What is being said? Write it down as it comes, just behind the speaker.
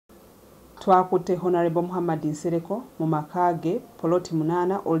twakutte Honorable Mohammded Nsereko mu makage Poloti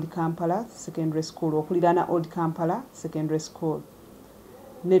Munana Old Kampala Secondary School okulirana Old Kampala Secondary School.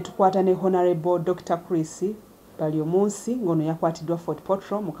 Ne tukwata ne Honorable Dr. Poliisi Baryomunsi ngono yakwatiddwa Fort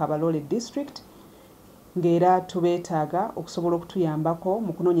Portal mu Kabalole District ngera tubeetaaga okusobola okutuyambako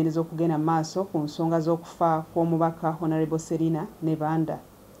mu kunoonyereza okugenda maaso ku nsonga z'okufa kw'omubaka Honorable Cerinah Nebanda.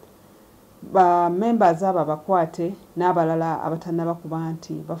 Ba members aba bakwate n'abalala abatannaba kuba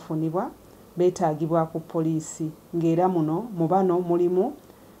nti bafunibwa beetaagibwa ku poliisi ng'era muno mu bano mulimu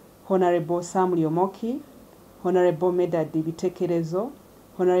Honorable Samuel Omoki, Honorable Medad Bitekerezo,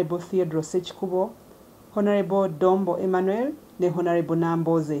 Honorable Theodore Sekikubo, Honorable Dombo Emmanuel ne Honorable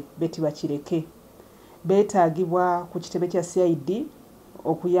Nambooze Betty Bakireke. Beetaagibwa ku kitebe kya CID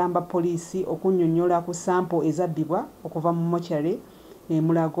okuyamba poliisi okunyonyola ku sample ezabbibwa okuva mu mochari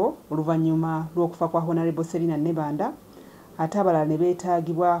Mulago oluvannyuma lw'okufa kwa Honorable Cerinah Nebanda. Ate abalala ne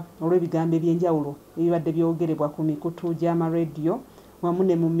beetaagibwa olw'ebigambo eby'enjawulo ebibadde byogerebwa ku mikutu gy'amarediyo wamu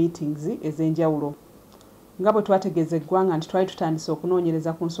ne mu meetings ez'enjawulo. Nga bwe twategeeza eggwanga nti twali tutandise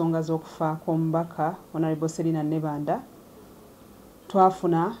okunoonyereza ku nsonga z'okufa kw'omubaka Honorable Cerinah Nebanda,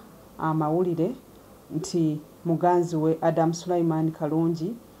 twafuna amawulire nti muganzi we Adam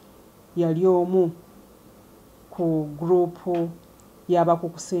Kalungi yali omu ku gurupu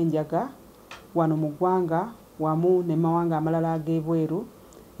y'abakukusenjaga wano mu ggwanga wamu ne mawanga amalala ag'ebweru,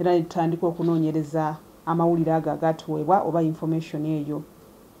 era ne tutandika okunoonyereza amawulire ago agatuweebwa oba information eyo.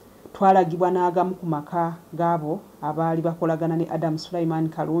 Twalagibwa n'agamu ku maka gaabo abaali bakolagana ne Adam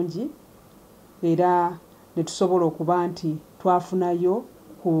Kalungi, era ne tusobola okuba nti twafunayo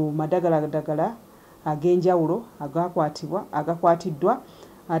ku madagaladagala ag'enjawulo agakwatiddwa,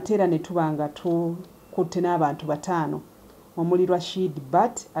 ate era ne tuba nga tukutte n'abantu bataano omuli Rashid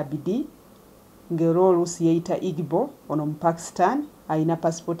Bat Abidi ng'era oluusi yeeyita Igbo ono mu Pakistan alina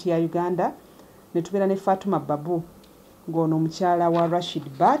passport ya Uganda, ne tubeera ne Fatuma Babu ng'ono omukyala wa Rashid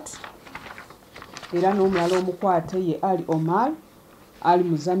Bat, era n'omulala omukwate ye Ali Omar Ali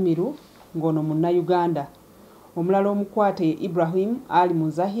Muzamiru ng'ono Munnayuganda. Omulala omukwate ye Ibrahim Ali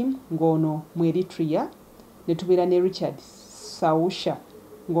Muzahim ng'ono mu Eritrea, ne tubeera ne Richard Sausha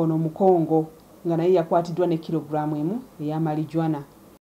ng'ono Mukongo nga naye yakwatiddwa ne kilogulaamu emu ey'amalijwana.